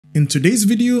In today's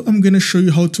video, I'm going to show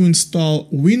you how to install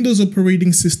Windows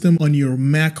operating system on your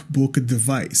MacBook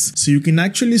device. So you can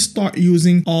actually start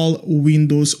using all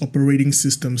Windows operating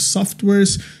system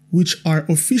softwares which are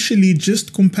officially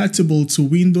just compatible to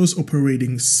Windows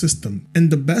operating system. And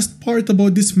the best part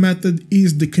about this method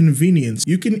is the convenience.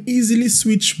 You can easily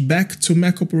switch back to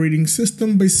Mac operating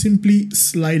system by simply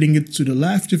sliding it to the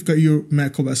left. You've got your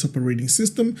Mac OS operating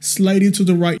system. Slide it to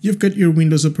the right. You've got your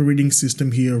Windows operating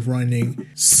system here running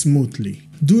smoothly.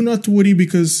 Do not worry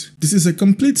because this is a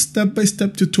complete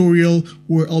step-by-step tutorial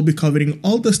where I'll be covering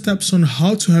all the steps on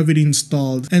how to have it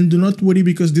installed, and do not worry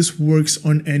because this works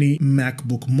on any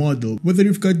MacBook model. Whether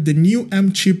you've got the new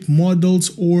M chip models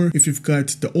or if you've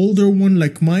got the older one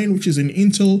like mine, which is an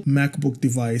Intel MacBook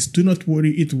device, do not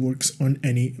worry, it works on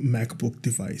any MacBook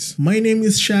device. My name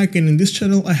is Shaq, and in this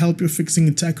channel I help you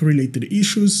fixing tech related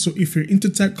issues, so if you're into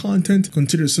tech content,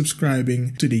 consider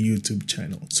subscribing to the YouTube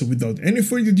channel. So without any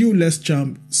further ado, let's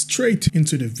jump straight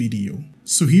into the video.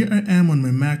 So here I am on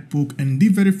my MacBook, and the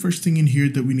very first thing in here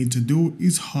that we need to do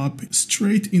is hop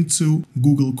straight into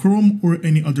Google Chrome or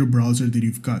any other browser that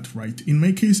you've got, right? In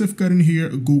my case, I've got in here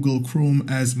Google Chrome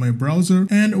as my browser,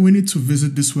 and we need to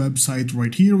visit this website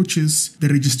right here, which is the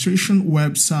registration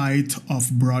website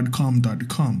of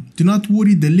Broadcom.com. Do not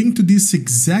worry, the link to this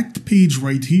exact page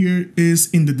right here is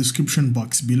in the description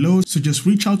box below. So just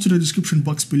reach out to the description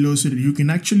box below so that you can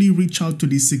actually reach out to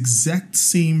this exact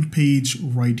same page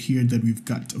right here that we've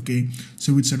got. Okay,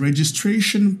 so it's a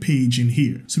registration page in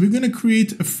here. So we're gonna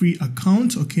create a free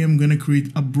account. Okay, I'm gonna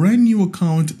create a brand new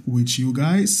account with you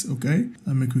guys. Okay,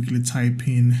 let me quickly type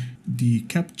in the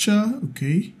CAPTCHA.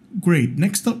 Okay, great.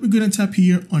 Next up, we're gonna tap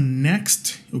here on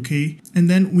next. Okay, and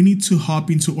then we need to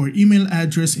hop into our email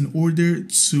address in order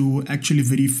to actually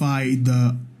verify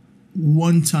the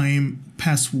one-time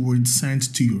password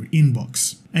sent to your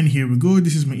inbox. And here we go,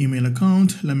 this is my email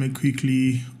account. Let me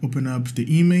quickly open up the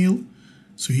email.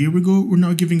 So here we go, we're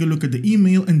now giving a look at the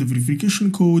email, and the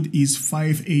verification code is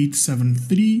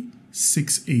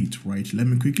 587368, right? Let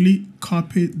me quickly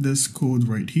copy this code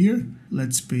right here.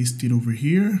 Let's paste it over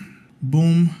here.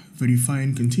 Boom, verify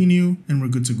and continue, and we're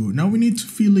good to go. Now we need to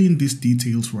fill in these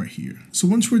details right here. So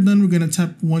once we're done, we're gonna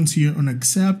tap once here on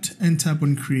accept and tap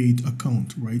on create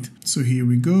account, right? So here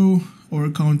we go, our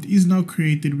account is now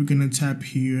created. We're gonna tap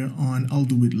here on I'll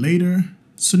do it later.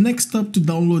 So next up, to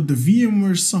download the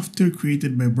VMware software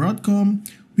created by Broadcom,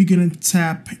 we're gonna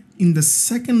tap in the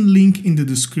second link in the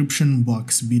description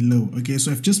box below. Okay,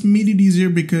 so I've just made it easier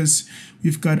because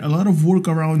we've got a lot of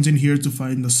workarounds in here to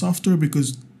find the software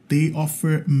because they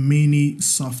offer many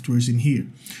softwares in here.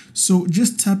 So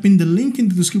just tap in the link in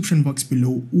the description box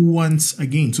below once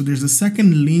again. So there's a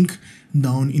second link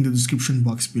down in the description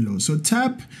box below. So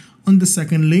tap on the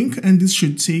second link and this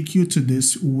should take you to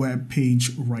this web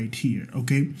page right here.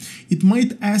 Okay, it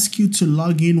might ask you to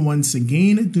log in once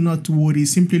again. Do not worry,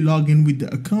 simply log in with the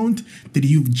account that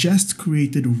you've just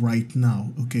created right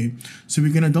now. Okay, so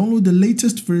we're gonna download the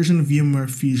latest version of VMware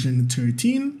Fusion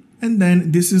 13. And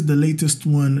then this is the latest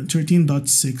one,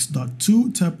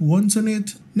 13.6.2. Tap once on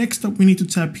it. Next up, we need to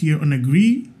tap here on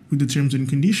agree with the terms and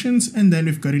conditions. And then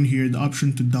we've got in here the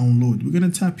option to download. We're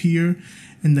going to tap here.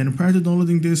 And then prior to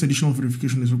downloading this, additional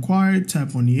verification is required.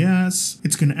 Tap on yes.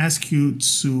 It's going to ask you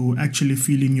to actually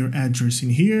fill in your address in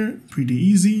here. Pretty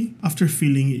easy. After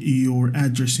filling your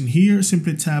address in here,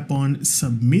 simply tap on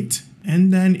submit.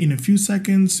 And then in a few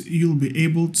seconds, you'll be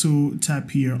able to tap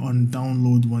here on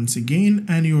download once again,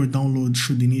 and your download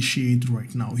should initiate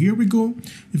right now. Here we go.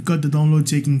 We've got the download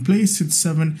taking place. It's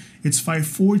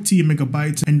 540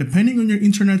 megabytes, and depending on your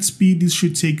internet speed, this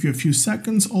should take you a few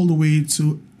seconds all the way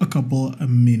to a couple of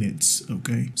minutes.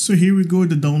 Okay, so here we go,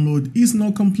 the download is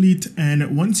now complete,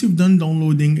 and once you've done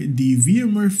downloading the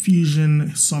VMware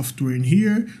Fusion software in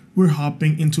here, we're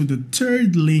hopping into the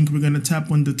third link. We're going to tap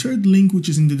on the third link, which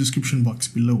is in the description box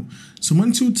below. So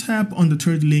once you tap on the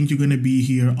third link, you're going to be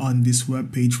here on this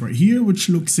web page right here, which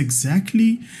looks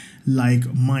exactly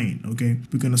like mine. Okay,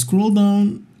 we're going to scroll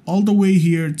down all the way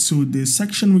here to this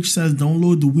section which says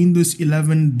download the Windows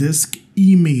 11 disk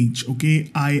image. Okay,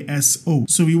 ISO.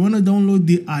 So we want to download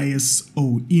the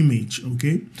ISO image,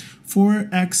 okay, for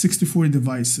x64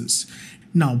 devices.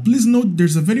 Now, please note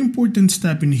there's a very important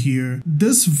step in here.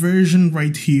 This version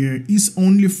right here is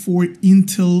only for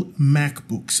Intel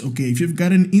MacBooks. Okay, if you've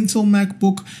got an Intel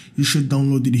MacBook, you should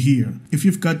download it here. If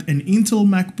you've got an Intel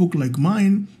MacBook like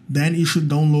mine, then you should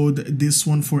download this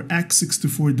one for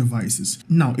x64 devices.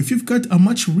 Now, if you've got a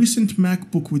much recent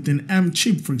MacBook with an M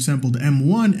chip, for example, the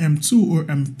M1, M2, or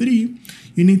M3,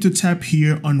 you need to tap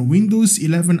here on Windows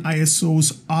 11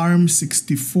 ISO's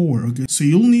ARM64. Okay, so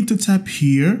you'll need to tap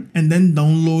here and then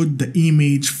download the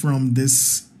image from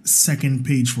this second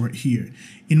page right here.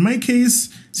 In my case,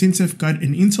 since I've got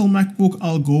an Intel MacBook,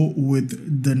 I'll go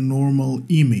with the normal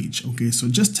image. Okay, so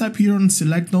just tap here on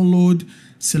select download,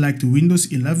 select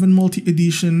Windows 11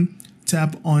 Multi-Edition,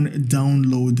 tap on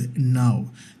download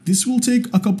now. This will take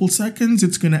a couple seconds.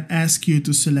 It's gonna ask you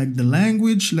to select the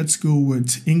language. Let's go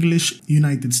with English,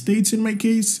 United States in my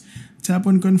case. Tap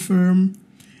on confirm,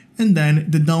 and then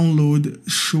the download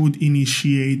should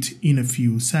initiate in a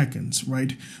few seconds,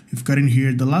 right? We've got in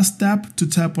here the last step to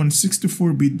tap on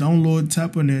 64-bit download,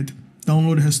 tap on it.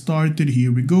 Download has started,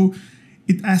 here we go.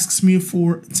 It asks me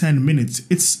for 10 minutes.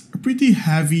 It's a pretty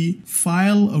heavy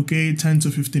file, okay, 10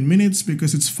 to 15 minutes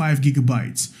because it's 5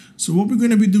 gigabytes. So what we're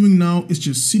going to be doing now is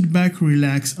just sit back,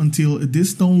 relax until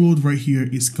this download right here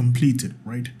is completed,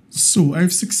 right? So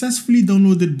I've successfully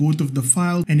downloaded both of the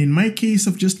files, and in my case,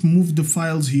 I've just moved the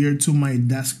files here to my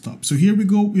desktop. So here we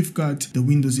go, we've got the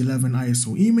Windows 11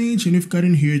 ISO image, and we've got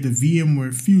in here the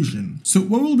VMware Fusion. So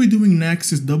what we'll be doing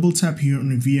next is double tap here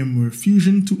on VMware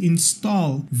Fusion to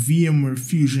install VMware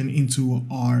Fusion into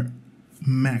our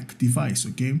Mac device,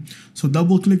 okay? So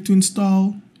double click to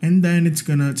install, and then it's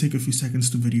gonna take a few seconds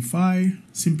to verify.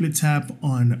 Simply tap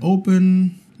on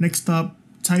open. Next up,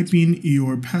 type in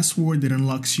your password that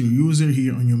unlocks your user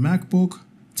here on your MacBook.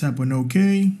 Tap on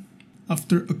OK.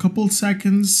 After a couple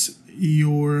seconds,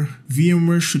 your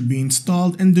VMware should be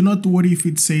installed, and do not worry if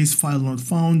it says file not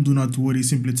found. Do not worry,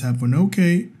 simply tap on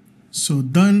OK. So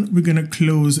done. We're gonna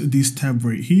close this tab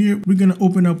right here. We're gonna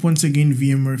open up once again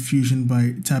VMware Fusion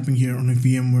by tapping here on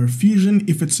VMware Fusion.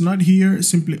 If it's not here,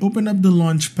 simply open up the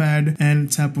Launchpad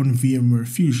and tap on VMware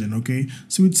Fusion, okay?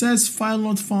 So it says file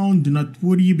not found. Do not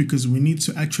worry because we need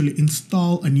to actually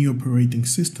install a new operating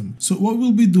system. So what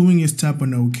we'll be doing is tap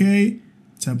on OK.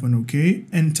 Tap on OK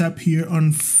and tap here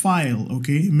on File,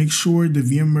 okay? Make sure the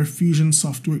VMware Fusion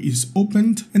software is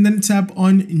opened, and then tap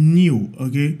on New,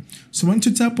 okay? So once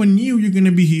you tap on New, you're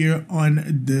gonna be here on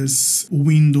this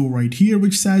window right here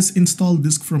which says Install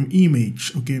Disk from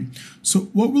Image, okay? So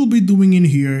what we'll be doing in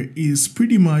here is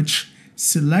pretty much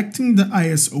selecting the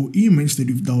ISO image that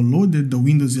you've downloaded, the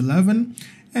Windows 11,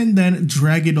 and then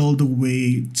drag it all the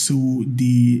way to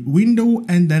the window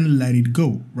and then let it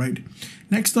go, right?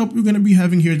 Next up, we're going to be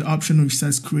having here the option which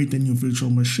says create a new virtual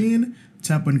machine.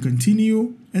 Tap on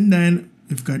continue, and then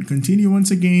we've got continue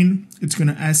once again. It's going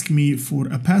to ask me for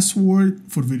a password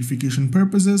for verification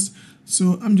purposes.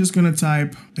 So I'm just going to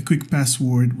type a quick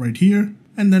password right here,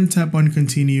 and then tap on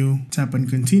continue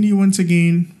once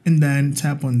again, and then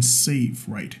tap on save,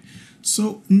 right?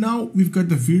 So now we've got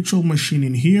the virtual machine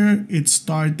in here. It's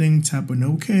starting, tap on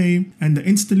OK, and the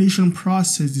installation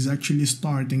process is actually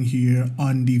starting here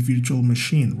on the virtual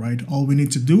machine, right? All we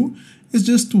need to do is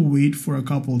just to wait for a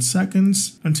couple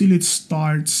seconds until it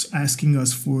starts asking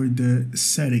us for the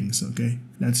settings, okay?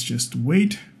 Let's just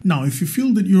wait. Now, if you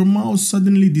feel that your mouse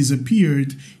suddenly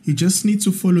disappeared, you just need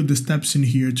to follow the steps in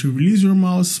here. To release your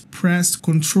mouse, press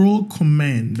Control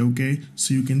Command, okay?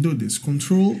 So you can do this,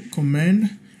 Control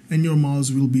Command, and your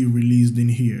mouse will be released in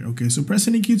here, okay? So press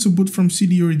any key to boot from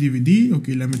CD or DVD.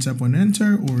 Okay, let me tap on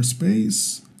enter or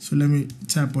space. So let me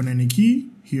tap on any key.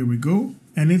 Here we go.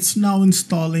 And it's now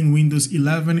installing Windows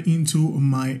 11 into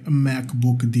my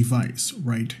MacBook device,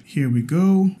 right? Here we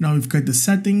go. Now we've got the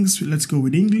settings. Let's go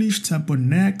with English, tap on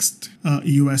next.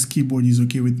 US keyboard is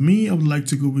okay with me. I would like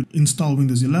to go with install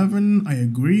Windows 11. I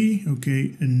agree,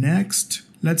 okay, and next.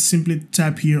 Let's simply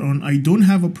tap here on I don't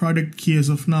have a product key as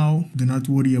of now. Do not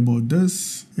worry about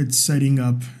this. It's setting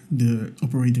up the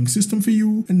operating system for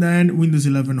you. And then Windows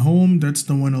 11 Home, that's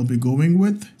the one I'll be going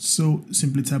with. So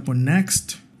simply tap on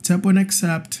next. Tap on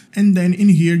accept, and then in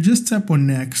here just tap on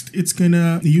next. It's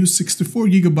gonna use 64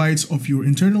 gigabytes of your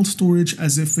internal storage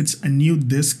as if it's a new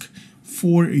disk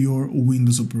for your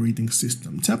Windows operating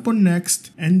system. Tap on next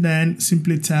and then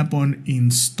simply tap on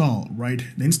install, right?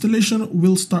 The installation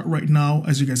will start right now.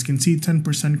 As you guys can see,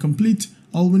 10% complete.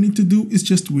 All we need to do is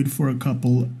just wait for a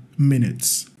couple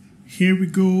minutes. Here we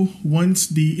go. Once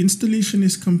the installation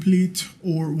is complete,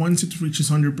 or once it reaches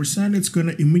 100%, it's going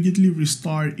to immediately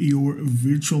restart your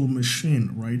virtual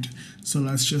machine, right? So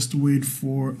let's just wait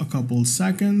for a couple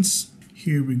seconds.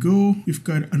 Here we go. We've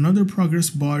got another progress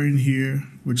bar in here,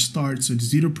 which starts at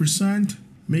 0%.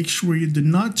 Make sure you do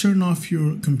not turn off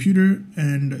your computer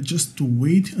and just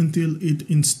wait until it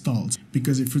installs.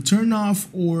 Because if you turn off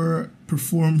or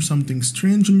perform something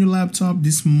strange on your laptop,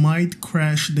 this might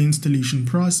crash the installation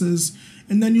process,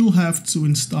 and then you'll have to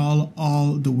install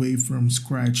all the way from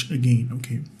scratch again,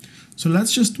 okay? So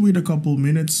let's just wait a couple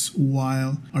minutes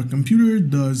while our computer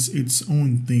does its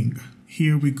own thing.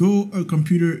 Here we go, our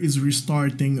computer is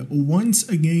restarting once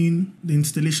again. The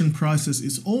installation process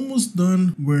is almost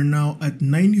done. We're now at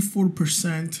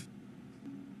 94%.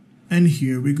 And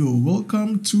here we go.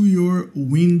 Welcome to your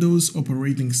Windows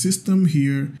operating system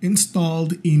here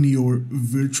installed in your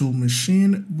virtual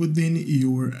machine within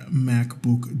your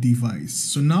MacBook device.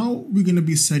 So now we're going to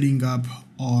be setting up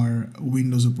our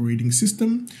Windows operating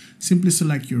system. Simply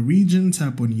select your region,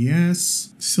 tap on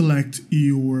yes, select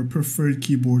your preferred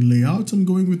keyboard layout. I'm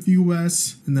going with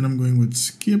US, and then I'm going with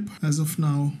skip as of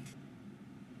now.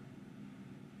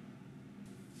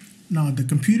 Now the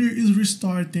computer is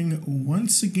restarting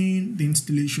once again. The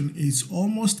installation is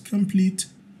almost complete.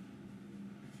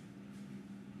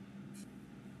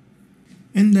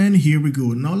 And then here we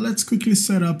go. Now let's quickly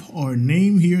set up our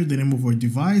name here, the name of our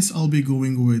device. I'll be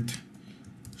going with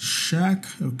Shaq.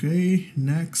 Okay,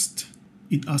 next.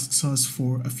 It asks us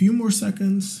for a few more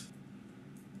seconds.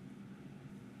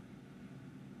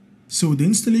 So the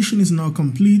installation is now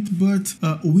complete, but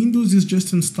Windows is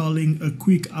just installing a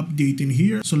quick update in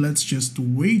here. So let's just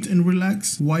wait and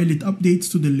relax while it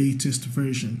updates to the latest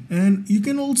version. And you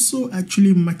can also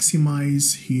actually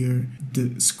maximize here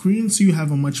the screen so you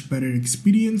have a much better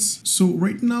experience. So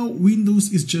right now Windows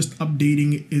is just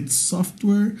updating its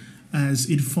software as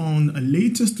it found a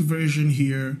latest version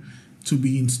here to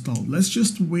be installed. Let's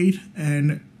just wait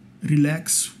and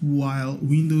relax while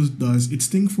Windows does its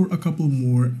thing for a couple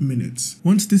more minutes.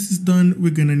 Once this is done,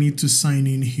 we're gonna need to sign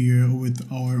in here with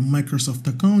our Microsoft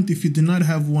account. If you do not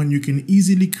have one, you can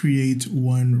easily create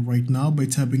one right now by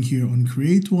tapping here on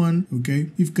create one. Okay,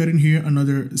 you've got in here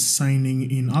another signing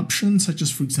in option, such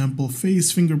as for example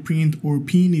face, fingerprint, or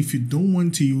PIN if you don't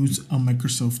want to use a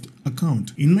Microsoft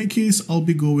account. In my case, I'll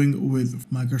be going with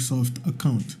Microsoft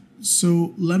account.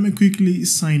 So let me quickly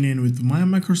sign in with my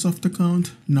Microsoft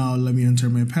account. Now let me enter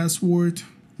my password.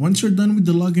 Once you're done with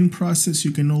the login process,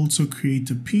 you can also create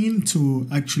a PIN to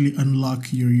actually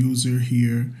unlock your user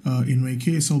here. In my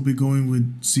case, I'll be going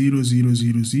with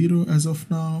 0000 as of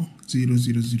now.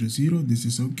 0000, this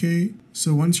is okay.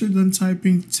 So once you're done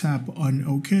typing, tap on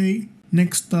OK.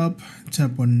 Next up,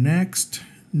 tap on next,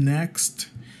 next,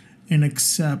 and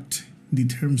accept the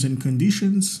terms and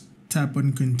conditions. Tap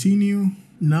on continue.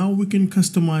 Now we can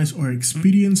customize our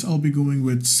experience. I'll be going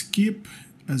with skip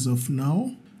as of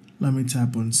now. Let me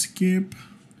tap on skip.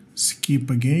 Skip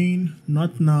again,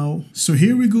 not now. So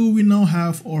here we go. We now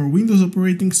have our Windows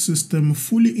operating system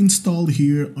fully installed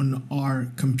here on our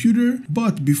computer.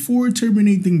 But before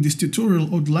terminating this tutorial,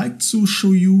 I would like to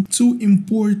show you two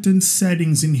important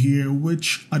settings in here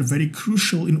which are very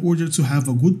crucial in order to have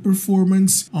a good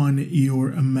performance on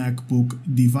your MacBook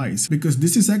device, because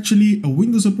this is actually a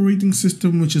Windows operating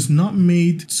system which is not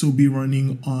made to be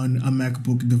running on a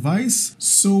MacBook device.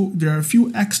 So there are a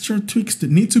few extra tweaks that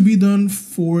need to be done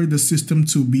for the system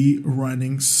to be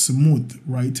running smooth,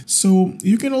 right? So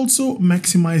you can also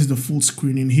maximize the full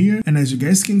screen in here, and as you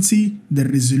guys can see, the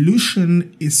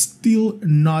resolution is still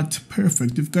not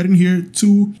perfect. We've got in here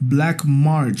two black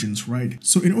margins, right?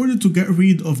 So in order to get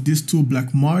rid of these two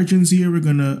black margins here, we're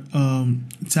gonna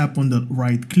tap on the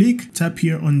right click, tap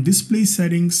here on display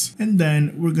settings, and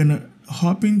then we're gonna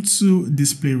hop into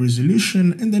display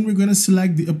resolution, and then we're going to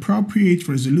select the appropriate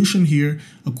resolution here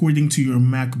according to your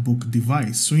MacBook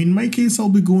device. So in my case, I'll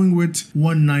be going with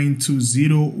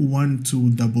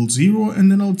 19201200, and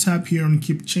then I'll tap here on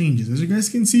keep changes. As you guys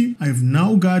can see, I've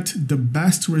now got the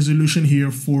best resolution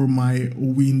here for my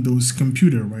Windows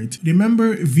computer, right?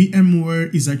 Remember, VMware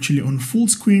is actually on full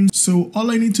screen, so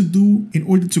all I need to do in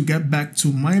order to get back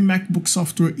to my MacBook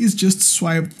software is just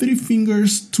swipe 3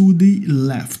 fingers to the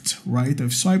left, right?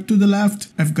 I've swiped to the left,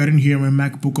 I've got in here my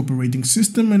MacBook operating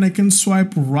system, and I can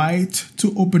swipe right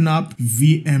to open up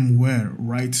VMware,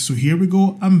 right? So here we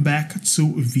go, I'm back to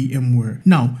VMware.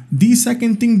 Now, the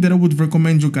second thing that I would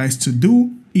recommend you guys to do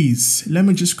is, let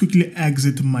me just quickly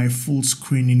exit my full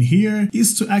screen in here,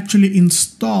 is to actually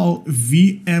install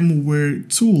VMware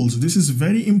tools. This is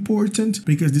very important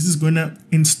because this is going to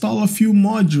install a few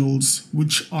modules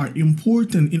which are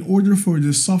important in order for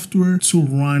the software to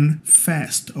run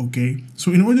fast, okay?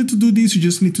 So in order to do this, you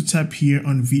just need to tap here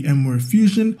on VMware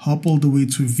Fusion, hop all the way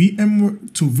to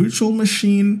VMware to virtual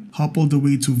machine, hop all the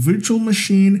way to virtual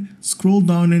machine, scroll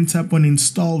down and tap on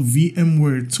install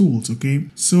VMware tools, okay?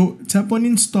 So tap on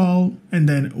install and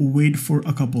then wait for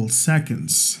a couple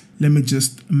seconds. Let me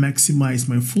just maximize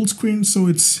my full screen so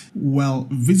it's well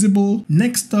visible.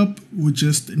 Next up, we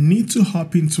just need to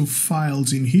hop into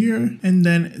files in here and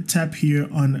then tap here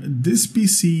on this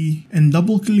PC and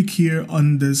double click here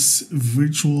on this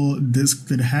virtual disk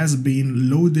that has been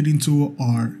loaded into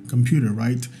our computer,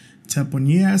 right? tap on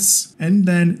yes, and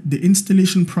then the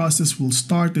installation process will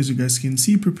start. As you guys can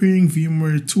see, preparing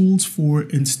VMware tools for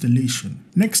installation.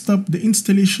 Next up, the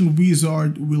installation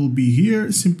wizard will be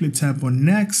here. Simply tap on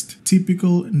next,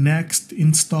 typical, next,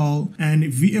 install, and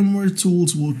VMware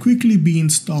tools will quickly be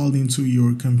installed into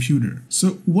your computer.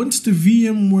 So once the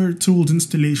VMware tools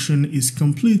installation is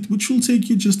complete, which will take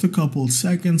you just a couple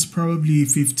seconds, probably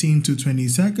 15 to 20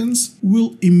 seconds,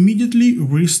 we'll immediately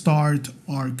restart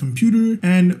our computer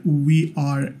and we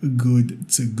are good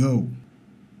to go.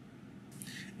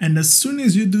 And as soon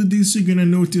as you do this, you're gonna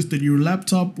notice that your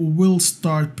laptop will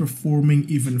start performing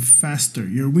even faster.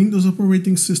 Your Windows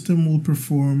operating system will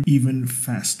perform even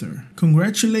faster.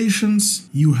 Congratulations,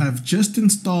 you have just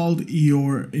installed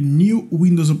your new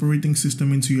Windows operating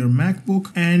system into your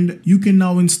MacBook, and you can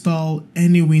now install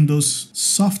any Windows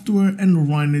software and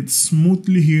run it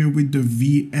smoothly here with the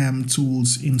VM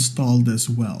tools installed as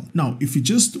well. Now, if you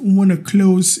just wanna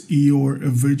close your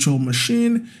virtual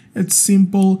machine, it's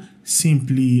simple.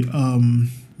 Simply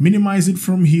minimize it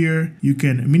from here. You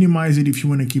can minimize it if you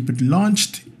want to keep it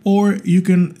launched, or you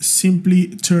can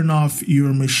simply turn off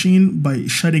your machine by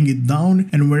shutting it down,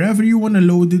 and wherever you want to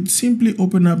load it, simply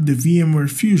open up the VMware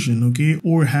Fusion, okay,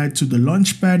 or head to the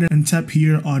launchpad and tap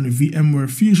here on VMware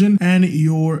Fusion, and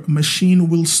your machine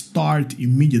will start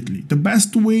immediately. The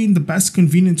best way, the best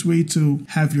convenient way to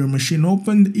have your machine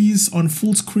opened is on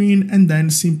full screen, and then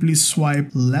simply swipe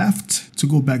left to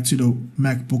go back to the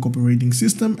MacBook operating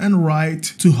system and right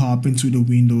to hop into the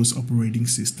Windows operating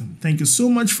system. Thank you so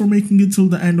much for making it till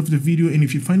the end of the video, and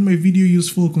if you find my video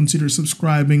useful, consider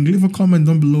subscribing, leave a comment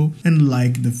down below, and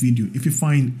like the video. If you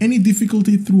find any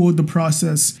difficulty throughout the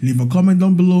process, leave a comment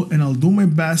down below and I'll do my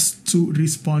best to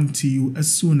respond to you as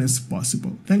soon as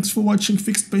possible. Thanks for watching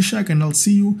Fixed by Shaq, and I'll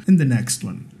see you in the next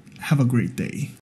one. Have a great day.